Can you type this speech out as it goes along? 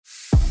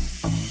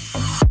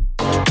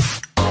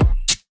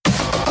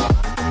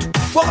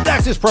Welcome to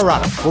Axios Pro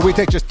Rata, where we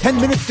take just 10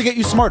 minutes to get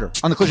you smarter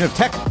on the collision of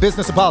tech,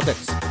 business, and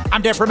politics.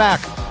 I'm Dan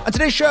Primack. On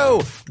today's show,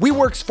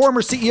 WeWork's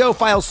former CEO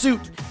files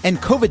suit, and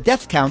COVID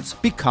death counts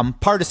become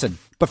partisan.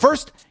 But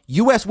first,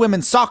 U.S.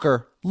 women's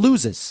soccer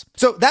loses.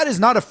 So that is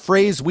not a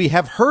phrase we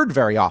have heard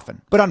very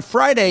often. But on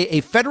Friday,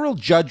 a federal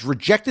judge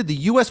rejected the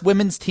U.S.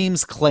 women's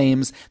team's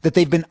claims that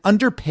they've been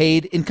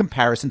underpaid in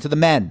comparison to the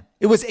men.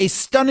 It was a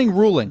stunning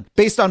ruling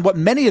based on what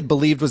many had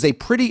believed was a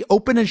pretty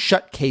open and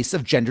shut case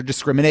of gender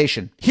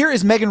discrimination. Here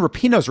is Megan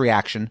Rapinoe's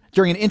reaction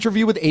during an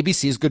interview with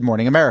ABC's Good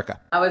Morning America.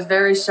 I was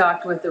very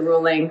shocked with the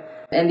ruling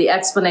and the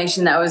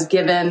explanation that was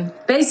given.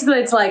 Basically,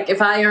 it's like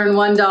if I earn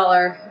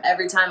 $1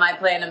 every time I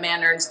play and a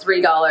man earns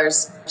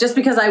 $3, just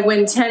because I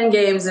win 10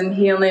 games and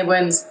he only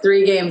wins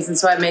 3 games, and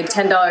so I made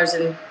 $10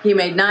 and he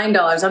made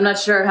 $9, I'm not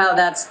sure how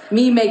that's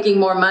me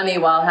making more money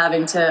while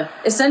having to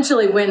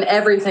essentially win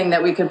everything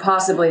that we could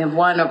possibly have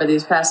won over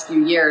these past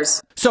few years.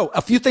 So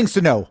a few things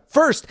to know.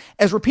 First,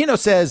 as Rapinoe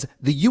says,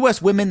 the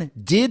U.S. women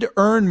did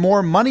earn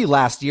more money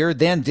last year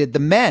than did the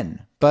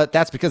men. But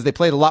that's because they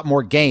played a lot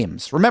more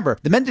games. Remember,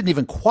 the men didn't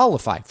even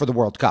qualify for the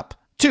World Cup.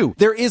 2,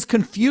 there is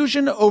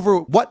confusion over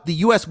what the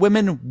U.S.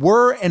 women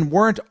were and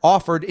weren't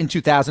offered in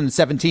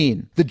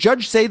 2017. The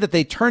judge say that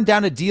they turned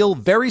down a deal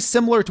very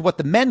similar to what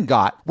the men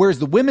got, whereas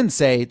the women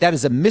say that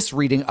is a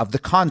misreading of the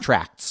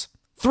contracts.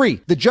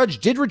 3, the judge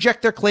did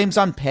reject their claims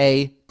on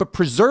pay, but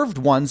preserved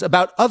ones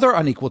about other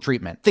unequal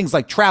treatment, things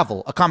like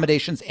travel,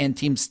 accommodations, and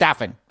team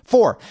staffing.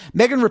 4,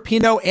 Megan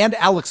Rapinoe and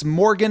Alex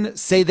Morgan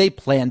say they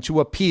plan to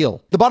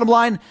appeal. The bottom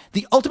line,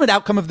 the ultimate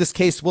outcome of this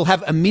case will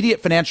have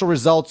immediate financial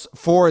results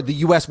for the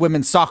U.S.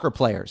 women's soccer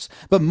players,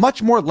 but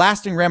much more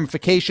lasting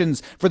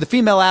ramifications for the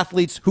female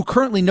athletes who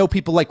currently know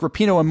people like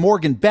Rapinoe and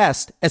Morgan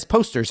best as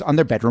posters on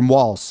their bedroom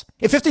walls.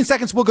 In 15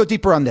 seconds, we'll go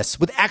deeper on this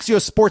with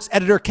Axios sports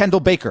editor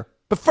Kendall Baker.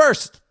 But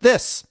first,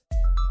 this.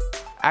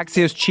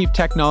 Axios chief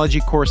technology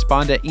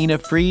correspondent Ina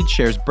Fried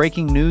shares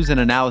breaking news and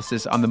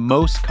analysis on the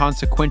most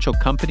consequential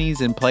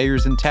companies and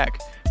players in tech,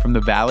 from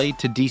the Valley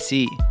to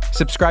DC.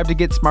 Subscribe to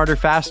get smarter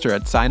faster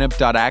at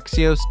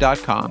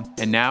signup.axios.com.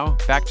 And now,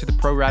 back to the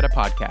Pro Rata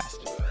podcast.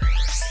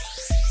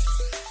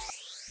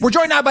 We're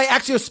joined now by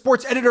Axios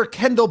sports editor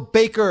Kendall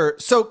Baker.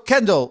 So,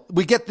 Kendall,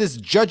 we get this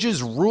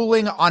judge's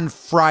ruling on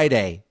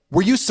Friday.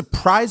 Were you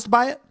surprised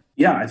by it?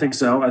 Yeah, I think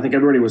so. I think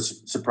everybody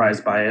was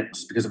surprised by it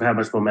just because of how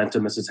much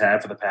momentum this has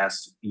had for the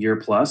past year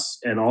plus.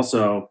 And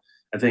also,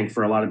 I think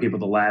for a lot of people,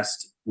 the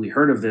last we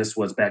heard of this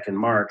was back in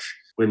March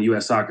when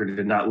U.S. soccer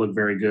did not look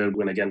very good.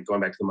 When, again,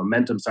 going back to the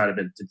momentum side of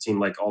it, it seemed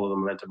like all of the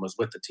momentum was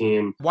with the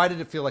team. Why did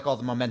it feel like all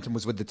the momentum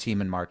was with the team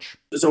in March?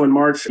 So in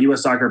March,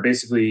 U.S. soccer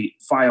basically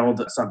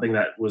filed something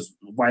that was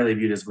widely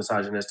viewed as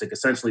misogynistic,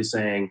 essentially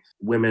saying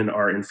women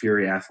are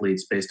inferior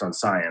athletes based on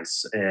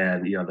science.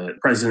 And, you know, the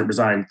president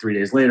resigned 3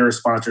 days later.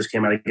 Sponsors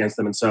came out against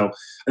them. And so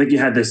I think you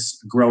had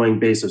this growing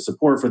base of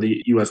support for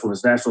the U.S.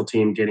 women's national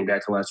team dating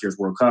back to last year's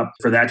World Cup.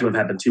 For that to have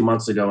happened 2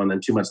 months ago and then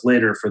 2 months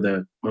later for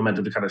the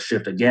momentum to kind of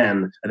shift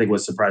again, I think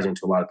was surprising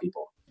to a lot of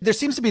people. There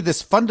seems to be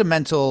this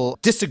fundamental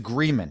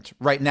disagreement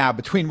right now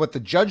between what the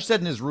judge said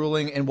in his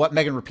ruling and what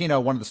Megan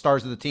Rapinoe, one of the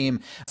stars of the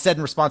team, said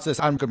in response to this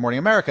on Good Morning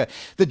America.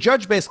 The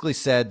judge basically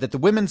said that the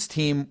women's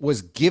team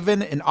was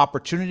given an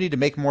opportunity to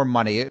make more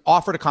money. It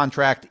offered a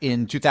contract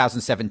in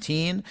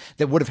 2017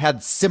 that would have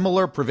had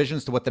similar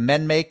provisions to what the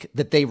men make,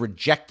 that they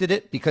rejected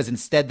it because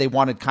instead they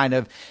wanted kind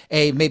of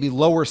a maybe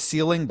lower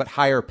ceiling but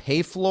higher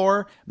pay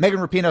floor.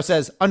 Megan Rapinoe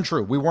says,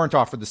 untrue, we weren't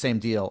offered the same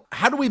deal.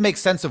 How do we make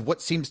sense of what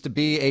seems to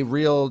be a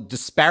real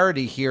disparity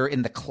here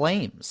in the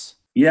claims?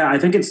 Yeah, I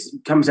think it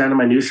comes down to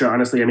minutia,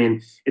 honestly. I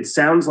mean, it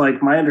sounds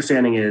like my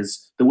understanding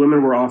is the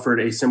women were offered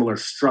a similar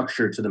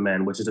structure to the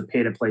men, which is a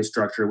pay-to-play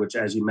structure, which,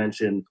 as you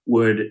mentioned,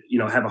 would, you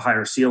know, have a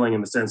higher ceiling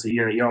in the sense that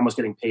you're almost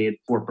getting paid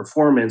for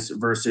performance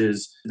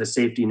versus the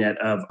safety net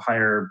of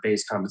higher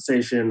base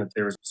compensation.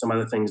 There was some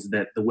other things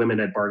that the women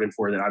had bargained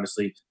for that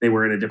obviously they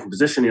were in a different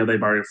position. You know, they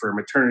bargained for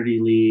maternity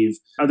leave,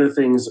 other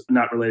things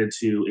not related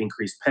to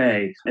increased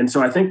pay. And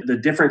so I think the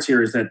difference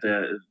here is that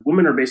the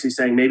women are basically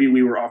saying maybe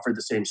we were offered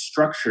the same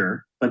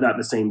structure, but not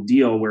the same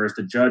deal, whereas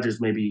the judge is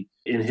maybe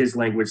in his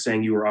language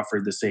saying you were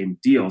offered the same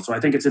deal. So I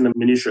think it's in the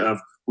minutia of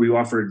were you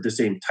offered the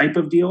same type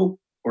of deal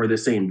or the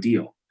same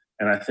deal?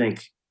 And I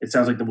think it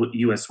sounds like the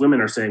U.S. women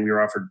are saying we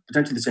were offered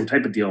potentially the same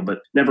type of deal, but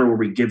never were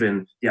we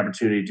given the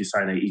opportunity to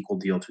sign an equal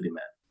deal to the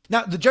men.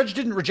 Now, the judge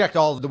didn't reject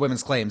all of the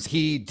women's claims.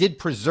 He did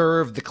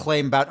preserve the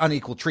claim about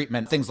unequal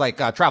treatment, things like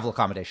travel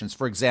accommodations,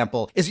 for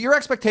example. Is it your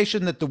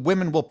expectation that the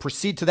women will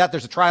proceed to that?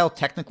 There's a trial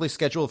technically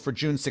scheduled for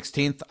June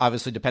 16th.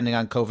 Obviously, depending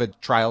on COVID,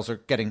 trials are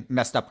getting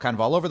messed up kind of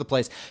all over the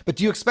place. But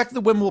do you expect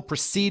the women will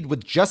proceed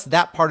with just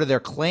that part of their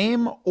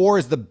claim? Or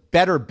is the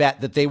better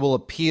bet that they will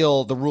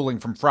appeal the ruling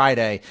from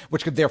Friday,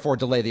 which could therefore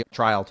delay the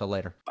trial till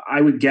later? I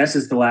would guess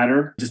it's the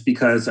latter, just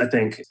because I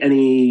think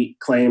any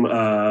claim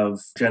of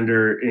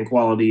gender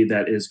inequality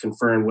that is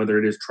confirmed, whether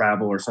it is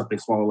travel or something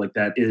smaller like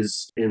that,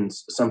 is in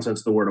some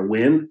sense the word a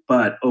win.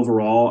 But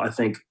overall, I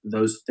think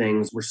those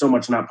things were so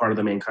much not part of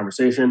the main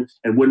conversation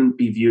and wouldn't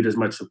be viewed as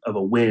much of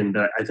a win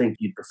that I think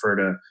you'd prefer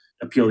to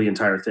appeal the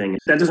entire thing.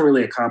 That doesn't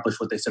really accomplish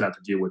what they set out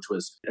to do, which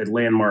was a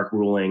landmark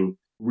ruling,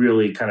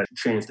 really kind of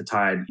changed the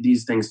tide.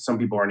 These things, some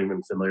people aren't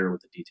even familiar with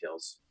the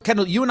details.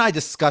 Kendall, you and I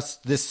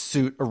discussed this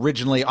suit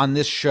originally on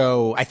this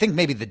show, I think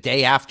maybe the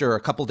day after, a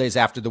couple days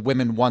after the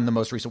women won the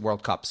most recent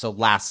World Cup, so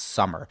last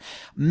summer.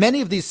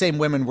 Many of these same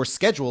women were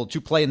scheduled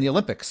to play in the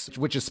Olympics,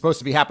 which is supposed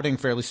to be happening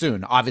fairly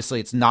soon. Obviously,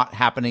 it's not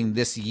happening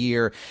this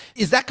year.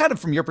 Is that kind of,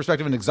 from your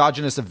perspective, an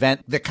exogenous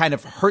event that kind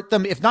of hurt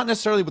them, if not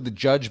necessarily with the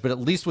judge, but at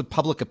least with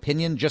public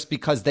opinion, just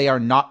because they are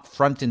not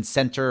front and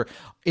center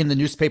in the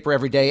newspaper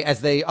every day as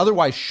they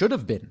otherwise should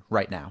have been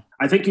right now?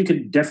 I think you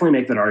could definitely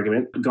make that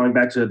argument. Going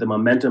back to the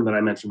momentum that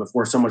I mentioned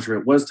before, so much of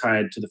it was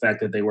tied to the fact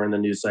that they were in the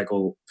news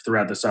cycle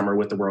throughout the summer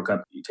with the World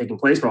Cup taking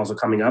place, but also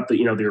coming up.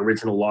 The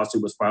original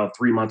lawsuit was filed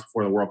 3 months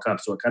before the World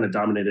Cup, so it kind of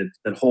dominated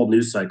that whole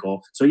news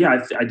cycle. So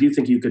yeah, I do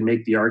think you could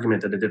make the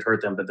argument that it did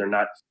hurt them, that they're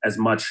not as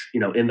much,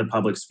 in the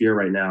public sphere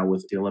right now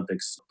with the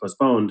Olympics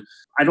postponed.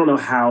 I don't know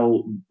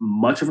how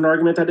much of an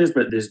argument that is,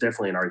 but there's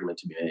definitely an argument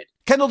to be made.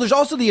 Kendall, there's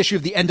also the issue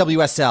of the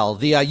NWSL,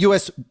 the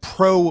U.S.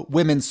 Pro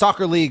Women's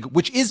Soccer League,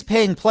 which is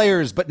paying players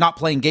but not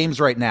playing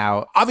games right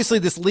now. Obviously,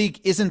 this league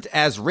isn't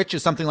as rich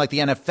as something like the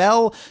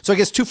NFL. So I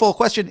guess twofold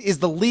question, is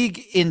the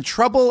league in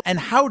trouble? And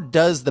how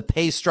does the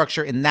pay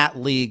structure in that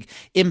league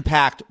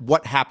impact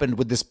what happened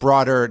with this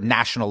broader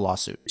national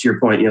lawsuit? To your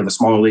point, the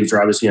smaller leagues are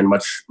obviously in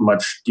much,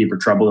 much deeper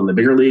trouble than the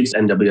bigger leagues.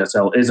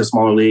 NWSL is a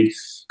smaller league.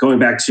 Going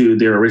back to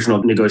their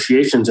original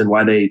negotiations and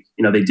why they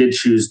did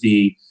choose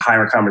the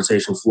higher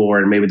compensation floor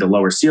and maybe the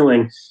lower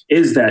ceiling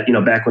is that,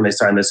 back when they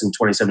signed this in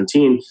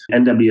 2017,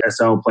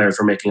 NWSL players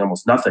were making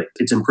almost nothing.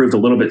 It's improved a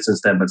little bit since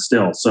then, but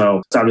still.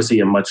 So it's obviously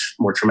a much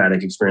more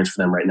traumatic experience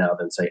for them right now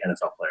than, say,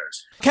 NFL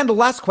players. Kendall,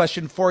 last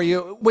question for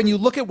you. When you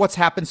look at what's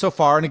happened so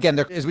far, and again,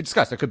 as we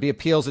discussed, there could be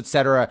appeals, et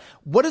cetera.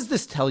 What does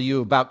this tell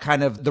you about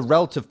kind of the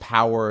relative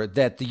power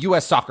that the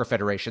U.S. Soccer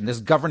Federation, this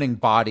governing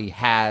body,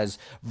 has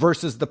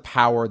versus the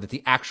power that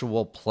the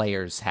actual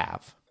players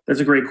have? That's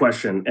a great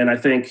question. And I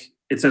think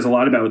it says a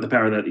lot about the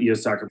power that the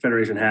U.S. Soccer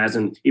Federation has,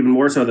 and even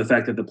more so the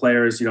fact that the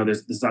players,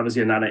 this is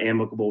obviously not an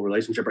amicable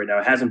relationship right now.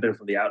 It hasn't been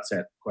from the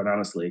outset, quite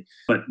honestly.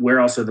 But where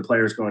else are the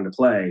players going to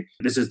play?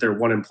 This is their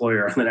one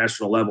employer on the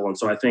national level. And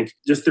so I think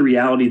just the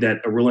reality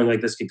that a ruling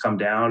like this could come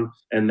down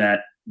and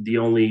that the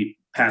only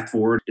path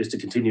forward is to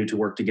continue to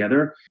work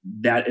together,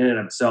 that in and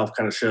of itself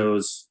kind of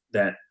shows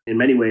that in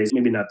many ways,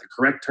 maybe not the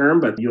correct term,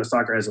 but U.S.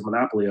 soccer has a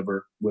monopoly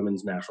over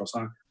women's national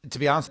soccer. To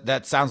be honest,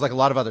 that sounds like a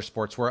lot of other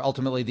sports where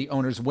ultimately the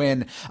owners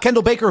win.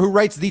 Kendall Baker, who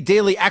writes the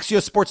daily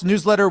Axios Sports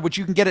newsletter, which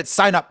you can get at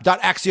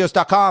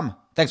signup.axios.com.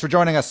 Thanks for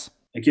joining us.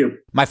 Thank you.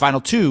 My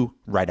final two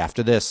right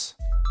after this.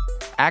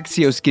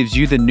 Axios gives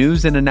you the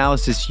news and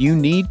analysis you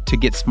need to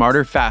get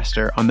smarter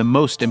faster on the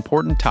most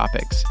important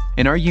topics.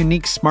 In our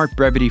unique Smart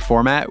Brevity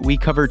format, we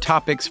cover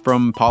topics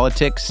from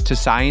politics to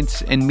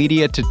science and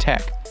media to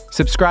tech.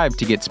 Subscribe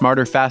to get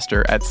smarter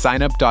faster at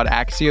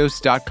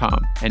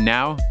signup.axios.com. And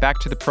now, back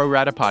to the Pro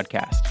Rata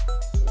podcast.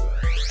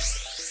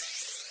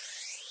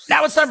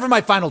 Now it's time for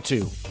my final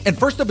two. And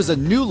first up is a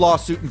new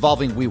lawsuit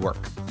involving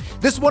WeWork.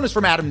 This one is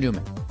from Adam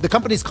Neumann, the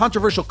company's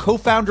controversial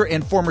co-founder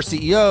and former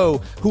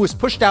CEO, who was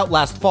pushed out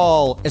last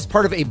fall as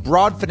part of a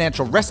broad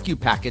financial rescue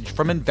package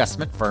from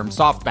investment firm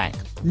SoftBank.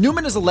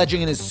 Neumann is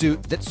alleging in his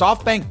suit that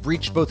SoftBank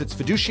breached both its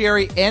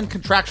fiduciary and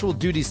contractual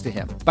duties to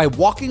him by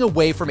walking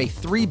away from a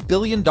 $3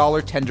 billion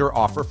tender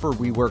offer for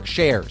WeWork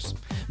shares.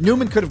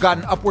 Neumann could have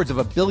gotten upwards of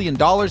 $1 billion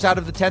out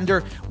of the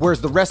tender, whereas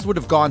the rest would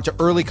have gone to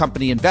early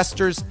company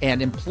investors and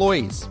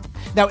employees.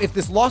 Now, if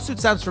this lawsuit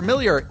sounds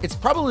familiar, it's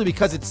probably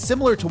because it's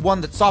similar to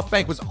one that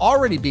SoftBank was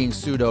already being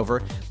sued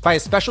over by a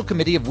special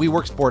committee of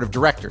WeWork's board of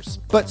directors.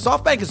 But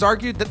SoftBank has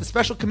argued that the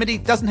special committee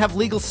doesn't have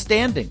legal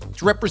standing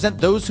to represent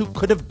those who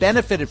could have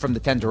benefited from the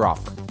tender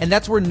offer. And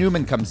that's where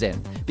Neumann comes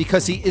in,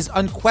 because he is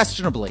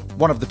unquestionably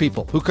one of the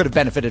people who could have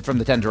benefited from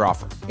the tender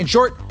offer. In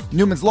short,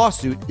 Neumann's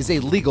lawsuit is a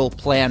legal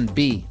plan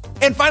B.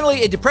 And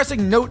finally, a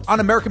depressing note on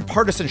American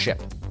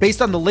partisanship.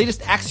 Based on the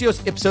latest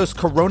Axios Ipsos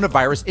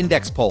Coronavirus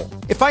Index poll,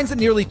 it finds that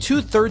nearly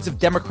 2/3 of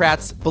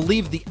Democrats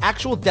believe the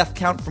actual death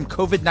count from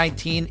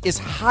COVID-19 is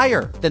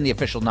higher than the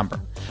official number,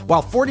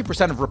 while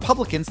 40% of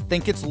Republicans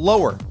think it's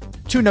lower.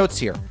 Two notes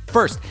here.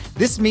 First,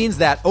 this means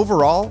that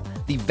overall,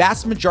 the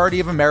vast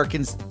majority of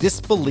Americans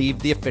disbelieve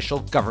the official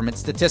government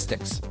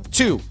statistics.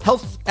 Two,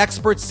 health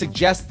experts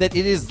suggest that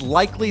it is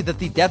likely that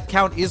the death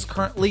count is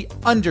currently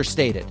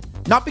understated.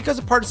 Not because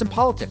of partisan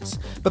politics,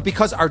 but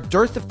because our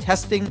dearth of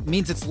testing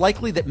means it's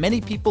likely that many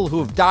people who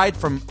have died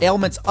from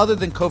ailments other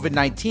than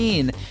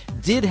COVID-19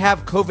 did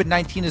have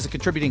COVID-19 as a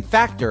contributing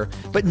factor,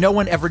 but no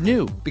one ever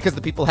knew because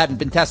the people hadn't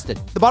been tested.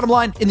 The bottom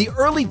line, in the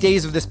early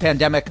days of this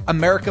pandemic,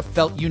 America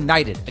felt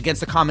united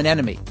against a common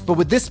enemy. But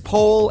with this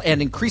poll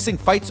and increasing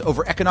fights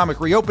over economic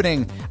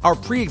reopening, our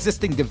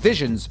pre-existing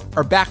divisions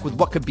are back with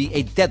what could be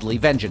a deadly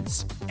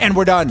vengeance. And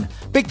we're done.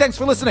 Big thanks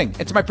for listening.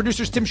 And to my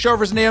producers, Tim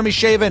Shovers and Naomi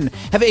Shavin,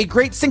 have a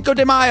great Cinco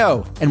de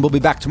Mayo. And we'll be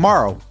back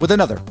tomorrow with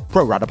another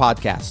Pro Rata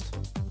podcast.